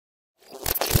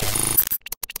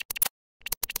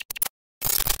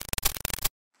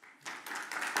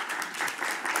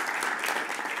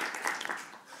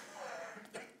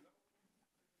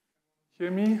Hear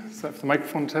me? So I have the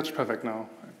microphone attached. Perfect now.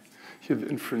 I hear the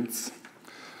inference.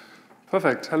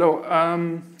 Perfect. Hello.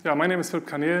 Yeah, my name is Philipp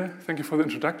Kanehl. Thank you for the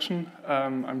introduction.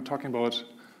 I'm talking about,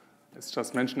 as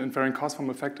just mentioned, Infering cause-form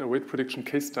effect, a weight prediction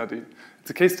case study. It's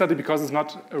a case study because it's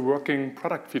not a working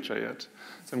product feature yet.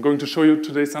 So I'm going to show you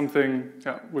today something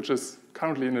which is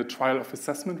currently in a trial of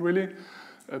assessment, really,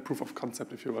 a proof of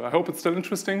concept, if you will. I hope it's still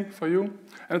interesting for you.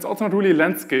 And it's also not really a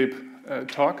landscape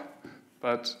talk,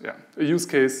 but yeah, a use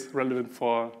case relevant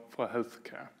for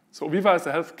healthcare. So Oviva is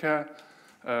a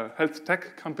health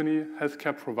tech company,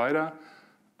 healthcare provider,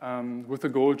 with the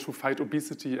goal to fight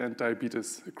obesity and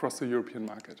diabetes across the European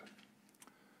market.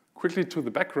 Quickly to the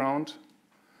background,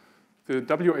 the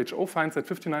WHO finds that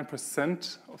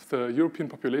 59% of the European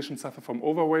population suffer from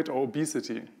overweight or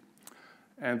obesity.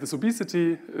 And this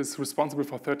obesity is responsible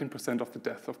for 13% of the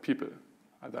death of people,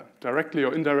 either directly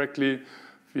or indirectly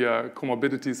via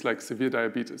comorbidities like severe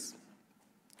diabetes.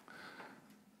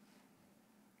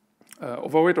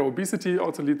 Overweight or obesity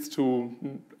also leads to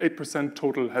 8%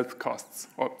 total health costs,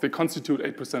 or they constitute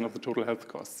 8% of the total health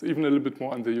costs, even a little bit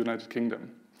more in the United Kingdom.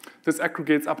 This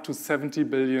aggregates up to $70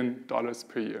 billion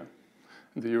per year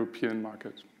in the European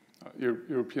market,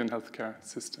 European healthcare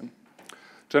system.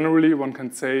 Generally, one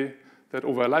can say that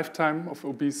over a lifetime of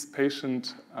obese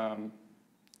patient,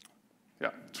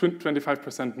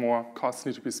 25% more costs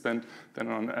need to be spent than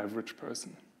on an average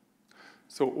person.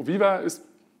 So Oviva is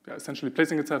essentially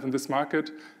placing itself in this market.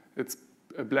 It's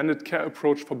a blended care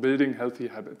approach for building healthy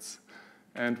habits.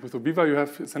 And with Oviva, you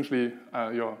have essentially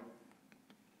your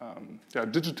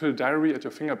digital diary at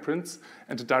your fingerprints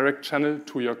and a direct channel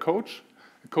to your coach.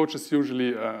 The coach is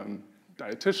usually a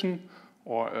dietitian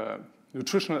or a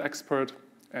nutritional expert.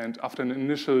 And after an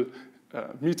initial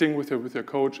meeting with your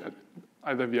coach,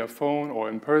 either via phone or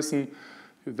in person,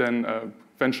 you then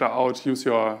venture out, use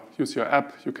your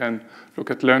app. You can look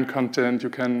at learned content.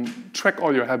 You can track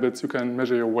all your habits. You can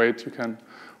measure your weight. You can,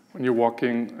 when you're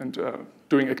walking and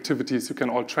doing activities, you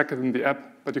can all track it in the app.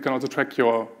 But you can also track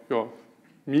your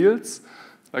meals.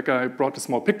 Like I brought a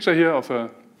small picture here of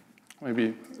a maybe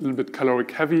a little bit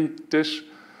caloric-heavy dish,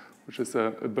 which is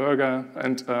a burger.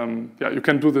 And you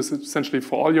can do this essentially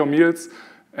for all your meals.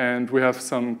 And we have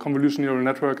some convolutional neural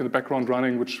network in the background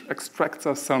running, which extracts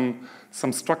us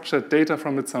some structured data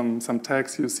from it, some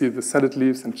tags. You see the salad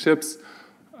leaves and chips.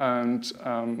 And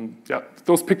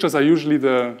those pictures are usually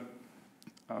the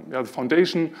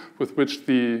foundation with which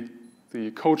the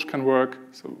coach can work.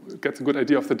 So it gets a good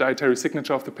idea of the dietary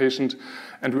signature of the patient.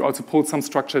 And we also pulled some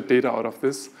structured data out of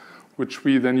this, which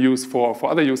we then use for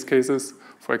other use cases.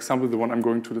 For example, the one I'm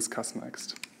going to discuss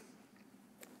next.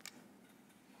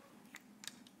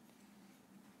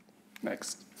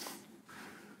 Next.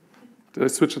 Did I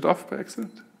switch it off by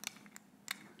accident?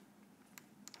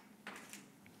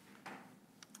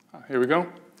 Here we go.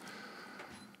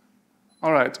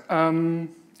 All right.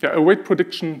 A weight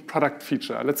prediction product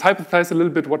feature. Let's hypothesize a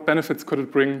little bit what benefits could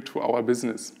it bring to our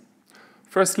business.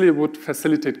 Firstly, it would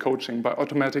facilitate coaching by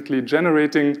automatically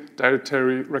generating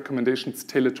dietary recommendations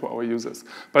tailored to our users.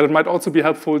 But it might also be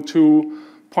helpful to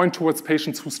point towards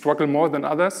patients who struggle more than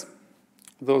others.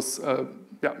 Those,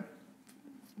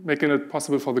 making it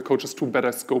possible for the coaches to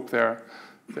better scope their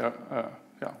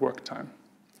work time.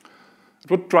 It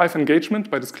would drive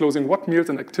engagement by disclosing what meals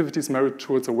and activities merit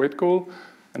towards a weight goal.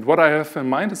 And what I have in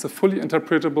mind is a fully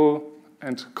interpretable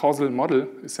and causal model,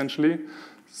 essentially,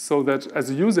 so that as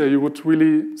a user, you would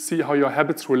really see how your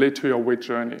habits relate to your weight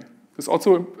journey. This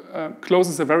also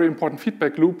closes a very important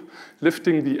feedback loop,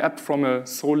 lifting the app from a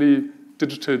solely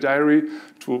digital diary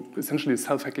to essentially a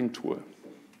self-hacking tool.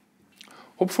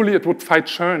 Hopefully, it would fight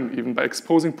churn even by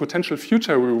exposing potential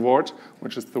future reward,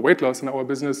 which is the weight loss in our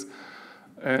business.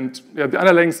 And the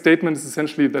underlying statement is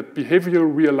essentially that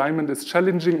behavioral realignment is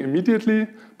challenging immediately,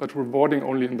 but rewarding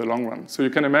only in the long run. So you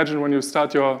can imagine when you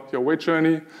start your weight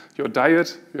journey, your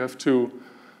diet, you have to,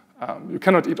 you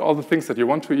cannot eat all the things that you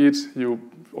want to eat,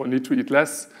 or need to eat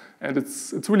less. And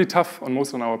it's really tough on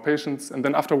most of our patients. And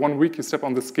then after 1 week, you step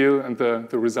on the scale, and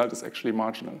the result is actually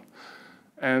marginal.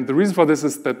 And the reason for this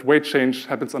is that weight change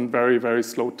happens on very, very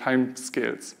slow time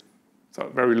scales. So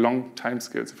very long time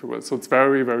scales, if you will. So it's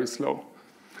very, very slow.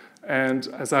 And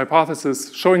as a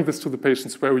hypothesis, showing this to the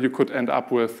patients where you could end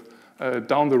up with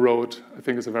down the road, I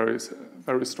think is a very,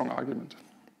 very strong argument.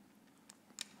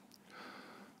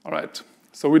 All right.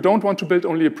 So we don't want to build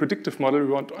only a predictive model. We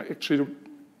want to actually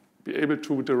be able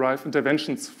to derive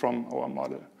interventions from our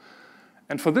model.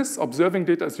 And for this, observing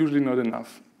data is usually not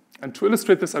enough. And to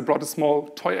illustrate this, I brought a small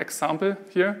toy example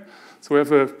here. So we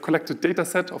have a collected data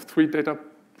set of 3 data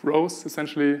rows,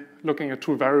 essentially looking at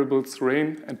 2 variables,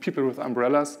 rain and people with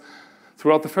umbrellas.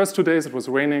 Throughout the first 2 days, it was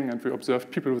raining, and we observed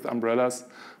people with umbrellas.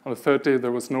 On the third day,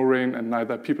 there was no rain, and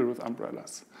neither people with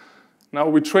umbrellas. Now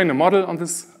we train a model on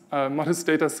this modest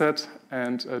data set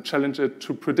and challenge it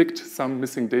to predict some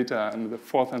missing data on the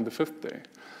fourth and the fifth day.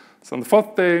 So on the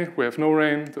fourth day, we have no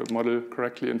rain. The model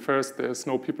correctly infers there's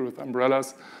no people with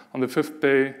umbrellas. On the fifth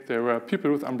day, there were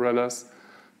people with umbrellas,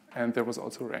 and there was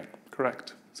also rain.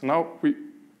 Correct. So now we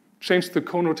change the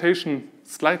connotation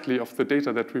slightly of the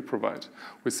data that we provide.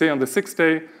 We say on the sixth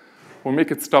day, we'll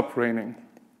make it stop raining.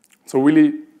 So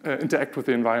really interact with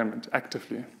the environment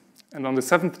actively. And on the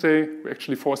seventh day, we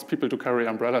actually force people to carry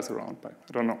umbrellas around by,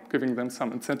 I don't know, giving them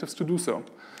some incentives to do so.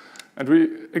 And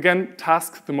we, again,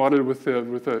 task the model with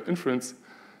the inference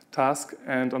task.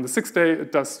 And on the sixth day,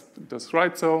 it does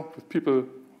right so. People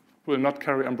will not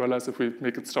carry umbrellas if we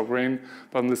make it stop rain.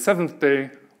 But on the seventh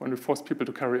day, when we force people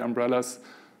to carry umbrellas,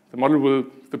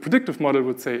 the predictive model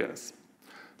would say yes.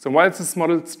 So why is this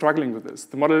model struggling with this?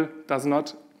 The model has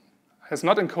not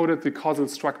encoded the causal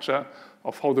structure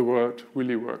of how the world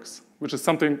really works, which is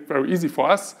something very easy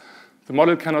for us. The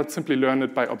model cannot simply learn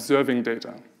it by observing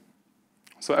data.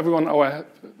 So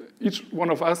each one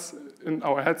of us in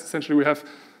our heads, essentially, we have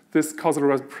this causal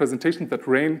representation that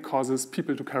rain causes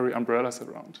people to carry umbrellas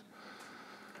around.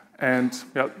 And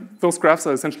yeah, those graphs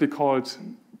are essentially called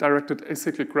directed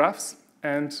acyclic graphs.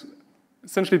 And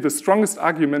essentially, the strongest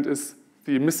argument is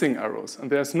the missing arrows. And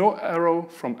there's no arrow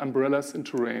from umbrellas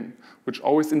into rain, which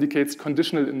always indicates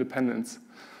conditional independence.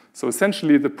 So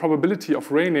essentially, the probability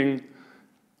of raining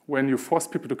when you force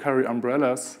people to carry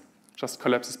umbrellas just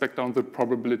collapses back down the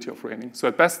probability of raining. So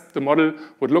at best, the model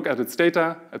would look at its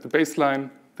data, at the baseline.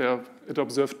 It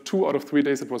observed 2 out of 3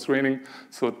 days it was raining,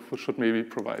 so it should maybe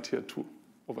provide here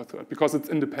 2/3, because it's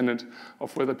independent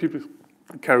of whether people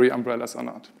carry umbrellas or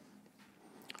not.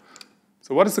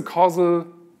 So what is the causal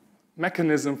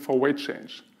mechanism for weight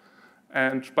change?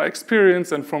 And by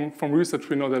experience and from research,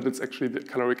 we know that it's actually the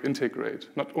caloric intake rate.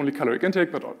 Not only caloric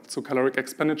intake, but also caloric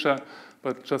expenditure,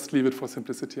 but just leave it for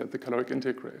simplicity at the caloric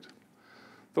intake rate.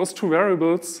 Those two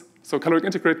variables, so caloric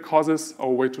intake rate causes our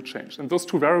weight to change. And those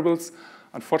two variables,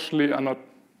 unfortunately, are not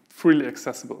freely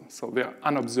accessible. So they are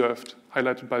unobserved,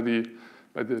 highlighted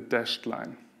by the dashed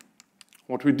line.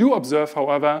 What we do observe,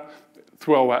 however,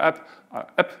 through our app are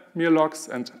app meal logs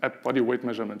and app body weight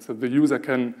measurements that the user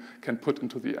can put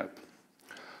into the app.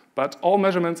 But all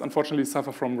measurements, unfortunately,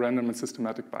 suffer from random and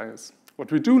systematic bias.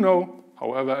 What we do know,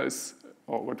 however,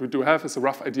 what we do have is a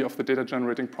rough idea of the data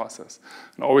generating process.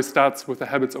 And always starts with the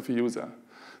habits of a user.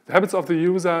 The habits of the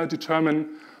user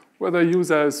determine whether a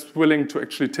user is willing to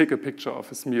actually take a picture of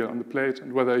his meal on the plate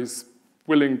and whether he's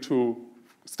willing to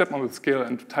step on the scale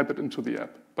and type it into the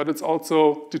app. But it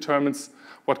also determines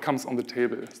what comes on the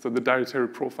table, so the dietary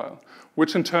profile,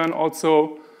 which in turn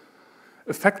also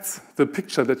affects the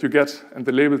picture that you get and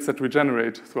the labels that we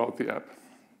generate throughout the app.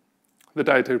 The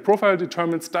dietary profile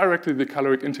determines directly the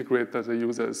caloric intake rate that the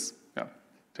user is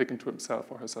taking to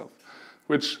himself or herself,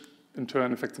 which in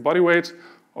turn affects the body weight,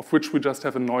 of which we just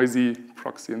have a noisy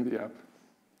proxy in the app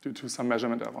due to some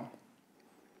measurement error.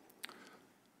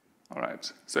 All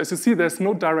right, so as you see, there's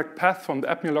no direct path from the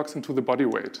app meal logs into the body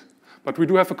weight, but we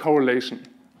do have a correlation.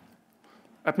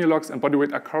 App meal logs and body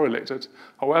weight are correlated.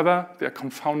 However, they are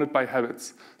confounded by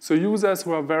habits. So users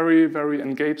who are very, very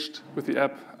engaged with the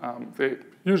app, they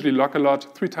usually log a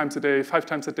lot, 3 times a day, 5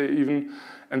 times a day even,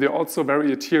 and they're also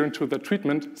very adherent to the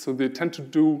treatment, so they tend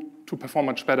to perform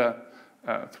much better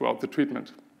throughout the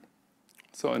treatment.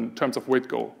 So in terms of weight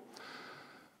goal.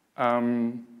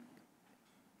 And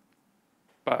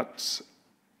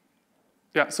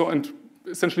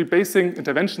essentially basing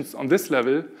interventions on this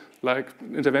level, like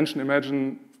intervention,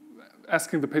 imagine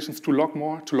asking the patients to log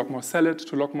more salad,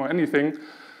 to log more anything,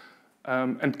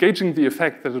 and gauging the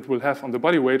effect that it will have on the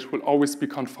body weight will always be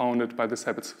confounded by these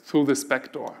habits through this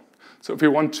backdoor. So if we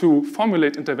want to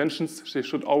formulate interventions, they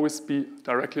should always be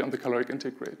directly on the caloric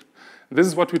intake rate. And this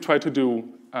is what we try to do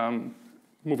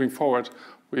moving forward.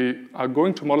 We are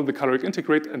going to model the caloric intake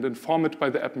rate and inform it by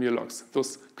the app meal logs,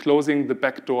 thus closing the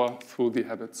backdoor through the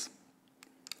habits.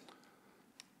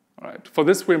 All right. For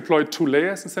this, we employed 2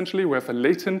 layers, essentially. We have a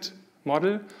latent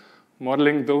model,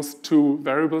 modeling those 2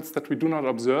 variables that we do not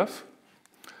observe.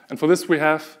 And for this, we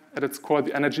have, at its core,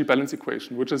 the energy balance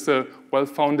equation, which is a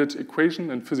well-founded equation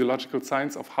in physiological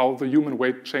science of how the human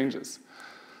weight changes.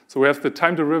 So we have the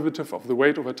time derivative of the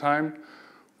weight over time,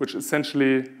 which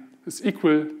essentially is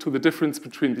equal to the difference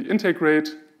between the intake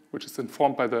rate, which is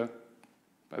informed by the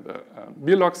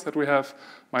meal logs that we have,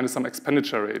 minus some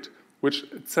expenditure rate, which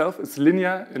itself is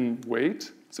linear in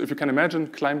weight. So if you can imagine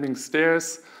climbing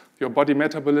stairs, your body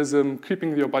metabolism,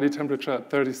 keeping your body temperature at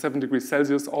 37 degrees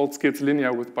Celsius, all scales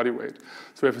linear with body weight.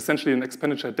 So we have essentially an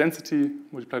expenditure density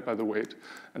multiplied by the weight.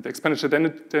 And the expenditure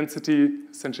density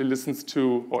essentially listens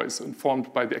to, or is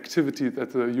informed by the activity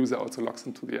that the user also logs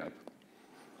into the app.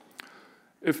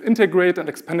 If integrate and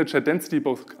expenditure density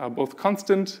are both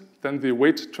constant, then the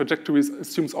weight trajectory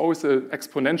assumes always an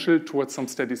exponential towards some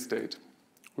steady state.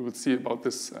 We will see about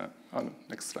this on the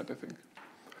next slide, I think.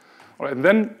 All right, and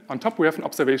then on top we have an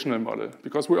observational model,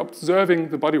 because we're observing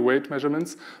the body weight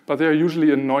measurements, but they are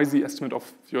usually a noisy estimate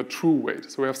of your true weight.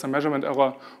 So we have some measurement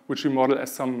error, which we model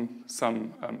as some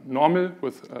normal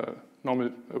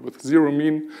with zero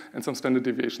mean and some standard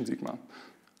deviation sigma.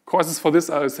 Causes for this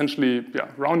are essentially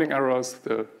rounding errors,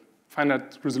 the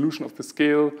finite resolution of the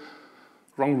scale,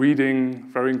 wrong reading,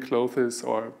 varying clothes,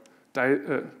 or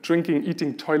drinking,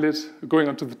 eating, toilet, going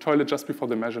onto the toilet just before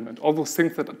the measurement. All those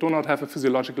things that do not have a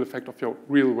physiological effect of your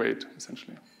real weight,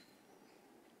 essentially.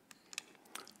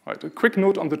 All right, a quick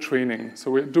note on the training.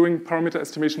 So we're doing parameter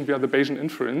estimation via the Bayesian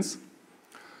inference.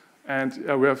 And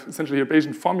we have essentially a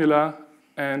Bayesian formula,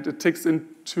 and it takes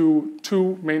into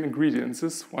two main ingredients.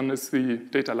 One is the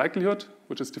data likelihood,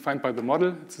 which is defined by the model.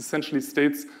 It essentially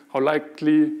states how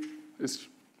likely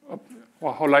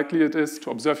it is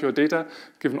to observe your data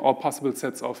given all possible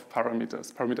sets of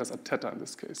parameters. Parameters are theta in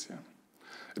this case. Yeah.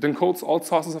 It encodes all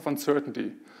sources of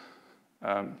uncertainty.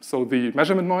 So the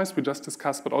measurement noise we just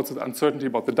discussed, but also the uncertainty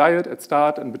about the diet at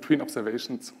start and between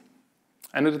observations.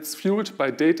 And it's fueled by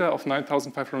data of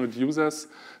 9,500 users,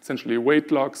 essentially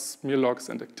weight logs, meal logs,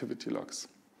 and activity logs.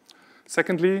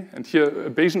 Secondly, and here a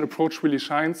Bayesian approach really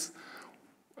shines,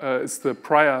 is the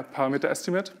prior parameter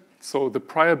estimate. So the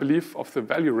prior belief of the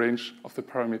value range of the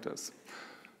parameters.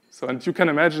 So, and you can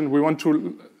imagine we want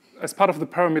to, as part of the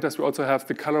parameters, we also have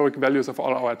the caloric values of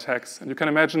all our tags. And you can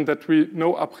imagine that we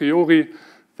know a priori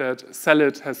that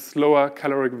salad has lower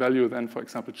caloric value than, for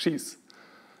example, cheese.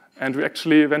 And we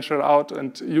actually venture out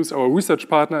and use our research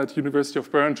partner at University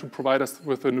of Bern to provide us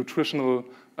with the nutritional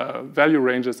value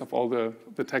ranges of all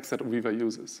the tags that Oviva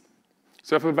uses.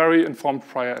 So we have a very informed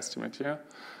prior estimate here.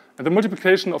 And the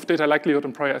multiplication of data likelihood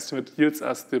and prior estimate yields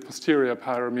us the posterior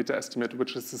parameter estimate,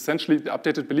 which is essentially the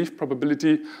updated belief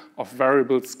probability of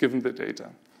variables given the data.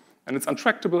 And it's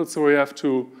untractable, so we have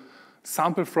to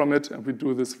sample from it, and we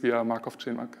do this via Markov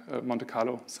chain Monte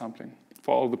Carlo sampling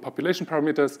for all the population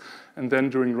parameters. And then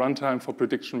during runtime for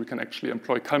prediction, we can actually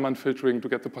employ Kalman filtering to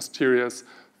get the posteriors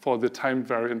for the time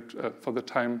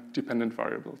time-dependent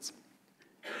variables.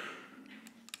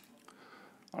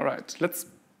 All right, let's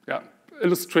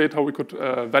illustrate how we could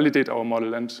validate our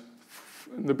model. And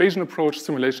in the Bayesian approach,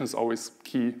 simulation is always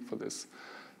key for this.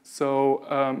 So,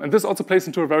 and this also plays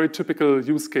into a very typical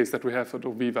use case that we have at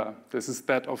Oviva. This is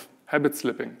that of habit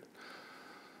slipping.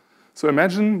 So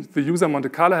imagine the user Monte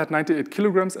Carlo had 98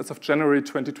 kilograms as of January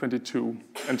 2022.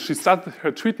 And she started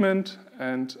her treatment,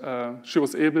 and she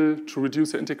was able to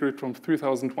reduce her intake rate from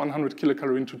 3,100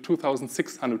 kilocalorie to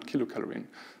 2,600 kilocalorie.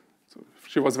 So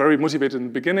she was very motivated in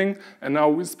the beginning, and now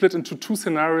we split into two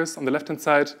scenarios. On the left-hand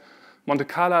side, Monte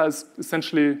Carlo is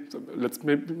essentially, let's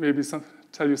maybe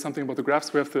tell you something about the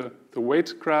graphs. We have the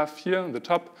weight graph here on the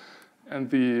top, and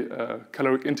the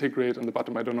caloric intake rate on the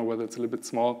bottom. I don't know whether it's a little bit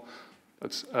small.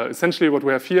 But essentially what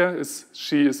we have here is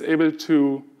she is able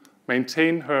to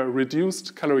maintain her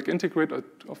reduced caloric intake rate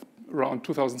of around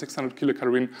 2,600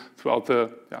 kilocalorie throughout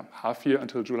the half year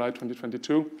until July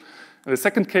 2022. In the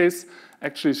second case,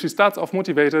 actually she starts off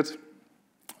motivated,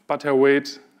 but her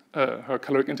weight, her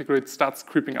caloric intake rate starts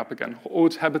creeping up again.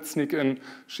 Old habits sneak in,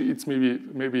 she eats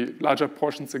maybe larger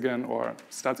portions again or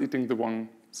starts eating the wrong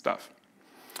stuff.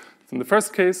 So in the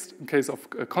first case, in case of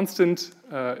a constant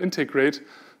intake rate,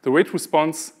 the weight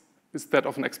response is that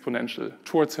of an exponential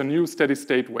towards her new steady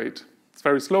state weight. It's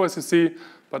very slow, as you see,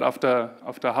 but after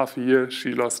half a year,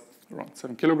 she lost around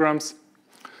 7 kilograms.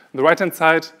 On the right-hand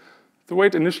side, the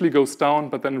weight initially goes down,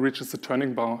 but then reaches the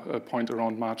turning point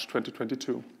around March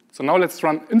 2022. So now let's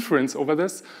run inference over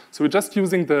this. So we're just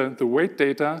using the weight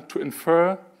data to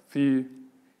infer the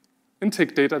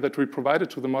intake data that we provided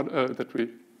to the model, that we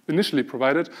initially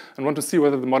provided, and want to see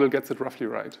whether the model gets it roughly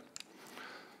right.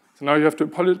 So now you have to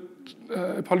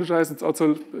apologize. It's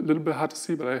also a little bit hard to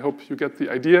see, but I hope you get the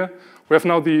idea. We have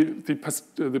now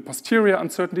the posterior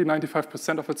uncertainty,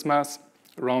 95% of its mass,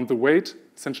 around the weight,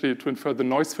 essentially to infer the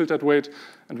noise-filtered weight,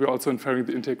 and we're also inferring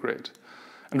the intake rate.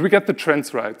 And we get the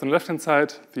trends right. On the left-hand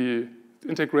side, the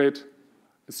intake rate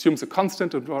assumes a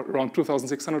constant of around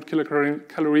 2,600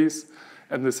 kilocalories.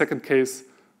 And in the second case,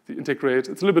 the intake rate,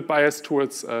 it's a little bit biased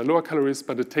towards lower calories,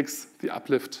 but it takes the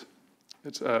uplift.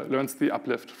 It learns the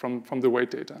uplift from the weight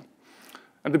data.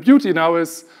 And the beauty now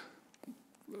is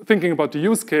thinking about the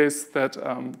use case that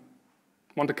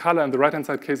Monte Carlo in the right-hand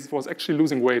side case was actually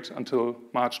losing weight until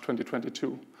March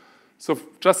 2022. So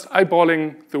just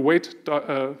eyeballing the weight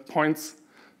points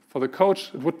for the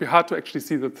coach, it would be hard to actually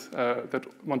see that, that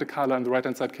Monte Carlo in the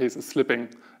right-hand side case is slipping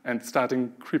and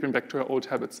creeping back to her old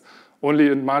habits. Only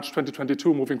in March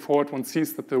 2022, moving forward, one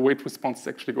sees that the weight response is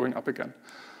actually going up again.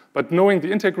 But knowing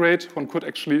the integrate, one could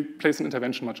actually place an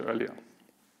intervention much earlier.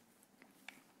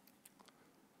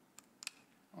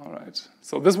 All right,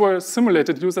 so these were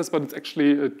simulated users, but it's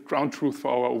actually a ground truth for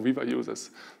our Oviva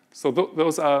users. So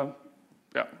those are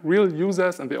real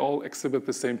users, and they all exhibit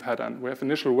the same pattern. We have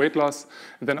initial weight loss,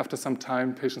 and then after some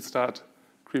time, patients start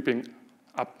creeping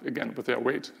up again with their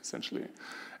weight, essentially.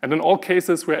 And in all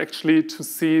cases, we're actually to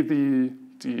see the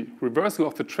reversal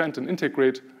of the trend and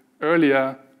integrate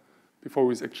earlier before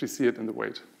we actually see it in the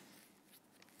weight.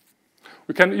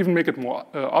 We can even make it more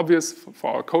obvious for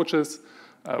our coaches.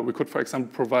 We could, for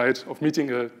example, provide of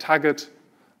meeting a target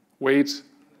weight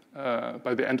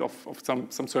by the end of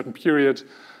some certain period,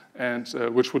 and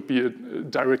which would be a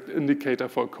direct indicator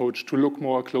for a coach to look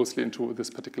more closely into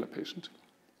this particular patient.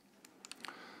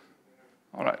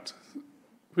 All right.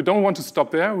 We don't want to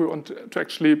stop there. We want to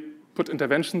actually put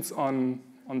interventions on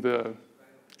the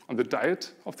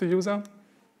diet of the user.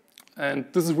 And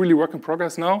this is really work in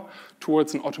progress now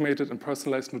towards an automated and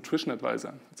personalized nutrition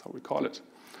advisor. That's how we call it.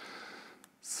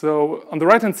 So on the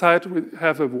right-hand side, we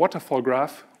have a waterfall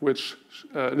graph which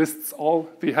lists all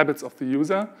the habits of the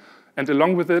user, and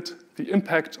along with it, the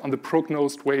impact on the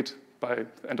prognosed weight by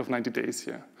the end of 90 days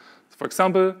here. So for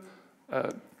example,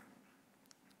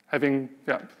 having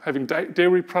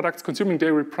dairy products, consuming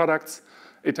dairy products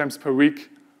 8 times per week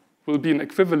will be an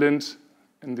equivalent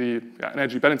in the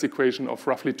energy balance equation of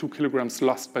roughly 2 kilograms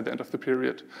lost by the end of the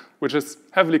period, which is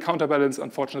heavily counterbalanced,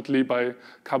 unfortunately, by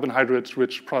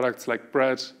carbohydrate-rich products like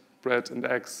bread and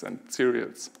eggs and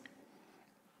cereals.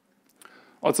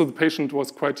 Also, the patient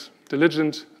was quite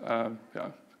diligent.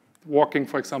 Walking,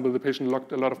 for example, the patient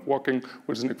logged a lot of walking,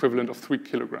 which is an equivalent of 3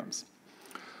 kilograms.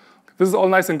 This is all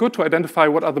nice and good to identify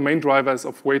what are the main drivers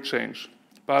of weight change,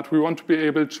 but we want to be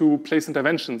able to place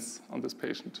interventions on this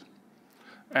patient.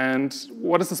 And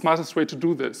what is the smartest way to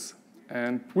do this?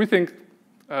 And we think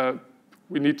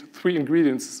we need 3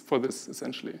 ingredients for this,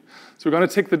 essentially. So we're going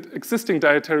to take the existing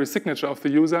dietary signature of the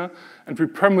user and we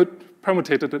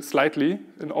permutated it slightly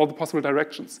in all the possible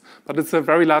directions. But it's a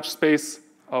very large space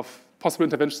of possible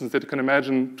interventions that you can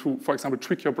imagine to, for example,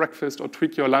 tweak your breakfast or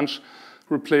tweak your lunch,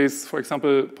 replace, for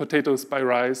example, potatoes by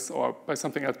rice or by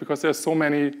something else, because there's so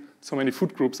many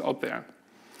food groups out there.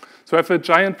 So I have a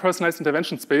giant personalized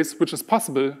intervention space, which is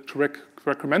possible to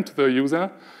recommend to the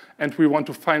user, and we want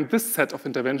to find this set of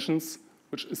interventions,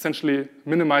 which essentially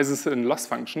minimizes the loss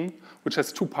function, which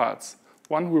has 2 parts.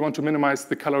 One, we want to minimize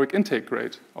the caloric intake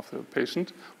rate of the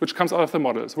patient, which comes out of the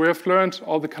model. So we have learned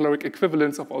all the caloric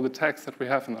equivalents of all the tags that we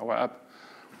have in our app.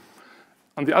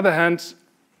 On the other hand,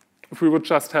 if we would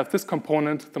just have this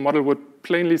component, the model would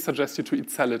plainly suggest you to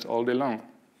eat salad all day long,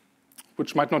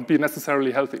 which might not be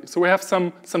necessarily healthy. So we have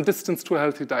some distance to a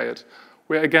healthy diet,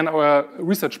 where again our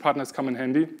research partners come in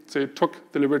handy. So they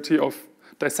took the liberty of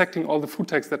dissecting all the food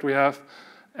tags that we have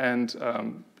and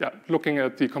looking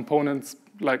at the components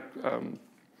like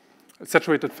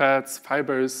saturated fats,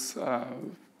 fibers,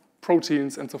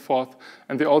 proteins, and so forth.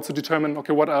 And they also determine,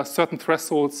 okay, what are certain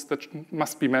thresholds that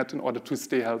must be met in order to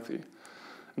stay healthy.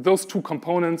 And those 2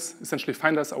 components essentially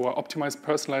find us our optimized,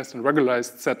 personalized, and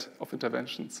regularized set of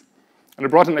interventions. And I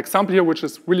brought an example here, which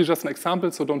is really just an example,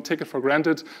 so don't take it for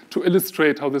granted, to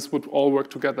illustrate how this would all work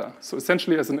together. So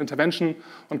essentially, as an intervention,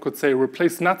 one could say,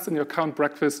 replace nuts in your current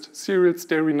breakfast, cereals,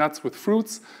 dairy, nuts with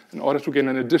fruits, in order to gain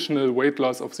an additional weight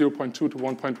loss of 0.2 to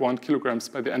 1.1 kilograms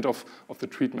by the end of the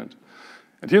treatment.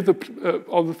 And here,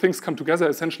 all the things come together.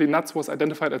 Essentially, nuts was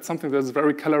identified as something that is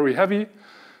very calorie heavy.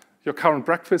 Your current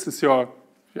breakfast is your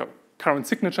current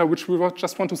signature, which we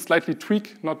just want to slightly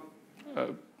tweak, not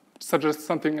suggest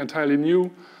something entirely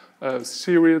new,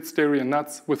 cereals, dairy, and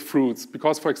nuts with fruits.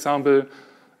 Because, for example,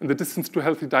 in the distance to a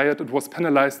healthy diet, it was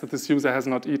penalized that this user has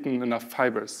not eaten enough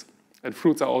fibers. And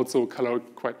fruits are also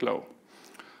caloric quite low.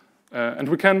 And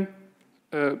we can,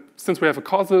 since we have a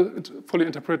causal, fully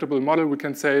interpretable model, we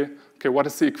can say, okay, what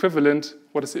is the equivalent,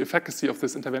 what is the efficacy of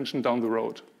this intervention down the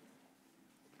road?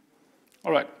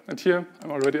 All right, and here,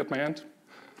 I'm already at my end.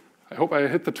 I hope I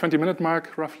hit the 20-minute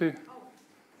mark, roughly.